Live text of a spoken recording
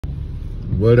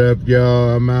What up,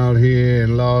 y'all? I'm out here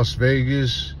in Las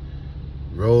Vegas,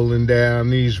 rolling down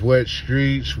these wet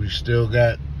streets. We still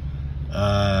got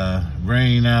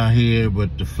rain out here,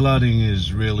 but the flooding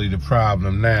is really the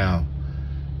problem now.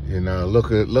 You know,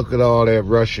 look at all that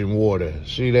rushing water.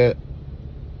 See that?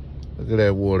 Look at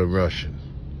that water rushing.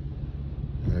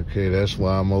 Okay, that's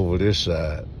why I'm over this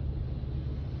side.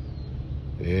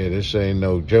 Yeah, this ain't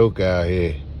no joke out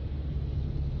here.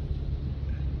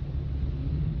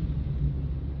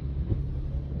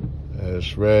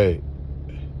 That's right.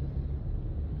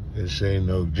 This ain't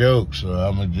no joke, so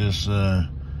I'ma just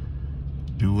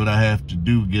do what I have to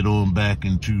do, get on back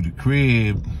into the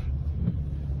crib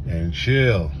and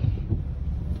chill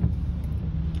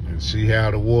and see how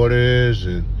the water is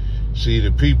and see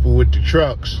the people with the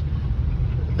trucks.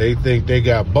 They think they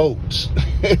got boats,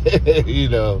 you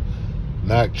know,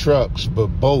 not trucks, but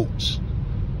boats.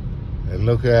 And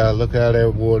look how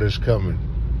that water's coming.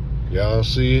 Y'all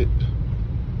see it?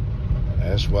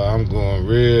 That's why I'm going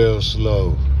real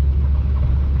slow.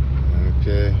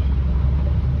 Okay.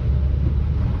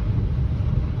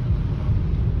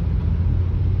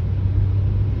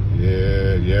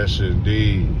 Yeah, yes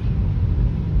indeed.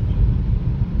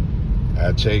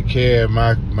 I take care of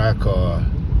my car.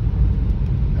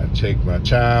 I take my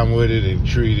time with it and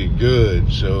treat it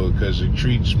good, so because it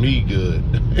treats me good.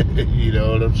 You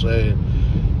know what I'm saying?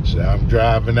 So I'm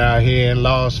driving out here in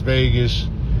Las Vegas,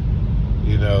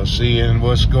 you know, seeing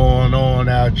what's going on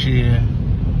out here. You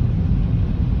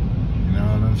know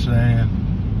what I'm saying?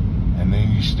 And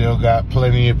then you still got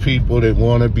plenty of people that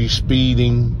want to be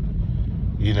speeding,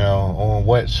 you know, on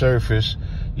wet surface.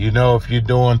 You know, if you're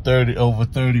doing over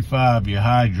 35, you're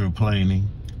hydroplaning.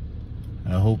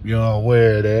 I hope y'all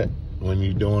aware of that. When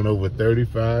you're doing over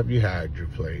 35, you're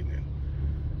hydroplaning.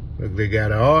 Look, they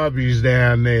got Arby's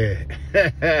down there.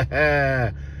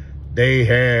 They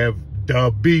have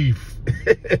the beef.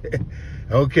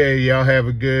 Okay, y'all have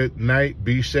a good night.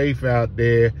 Be safe out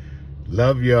there.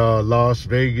 Love y'all. Las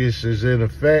Vegas is in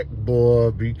effect,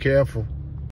 boy. Be careful.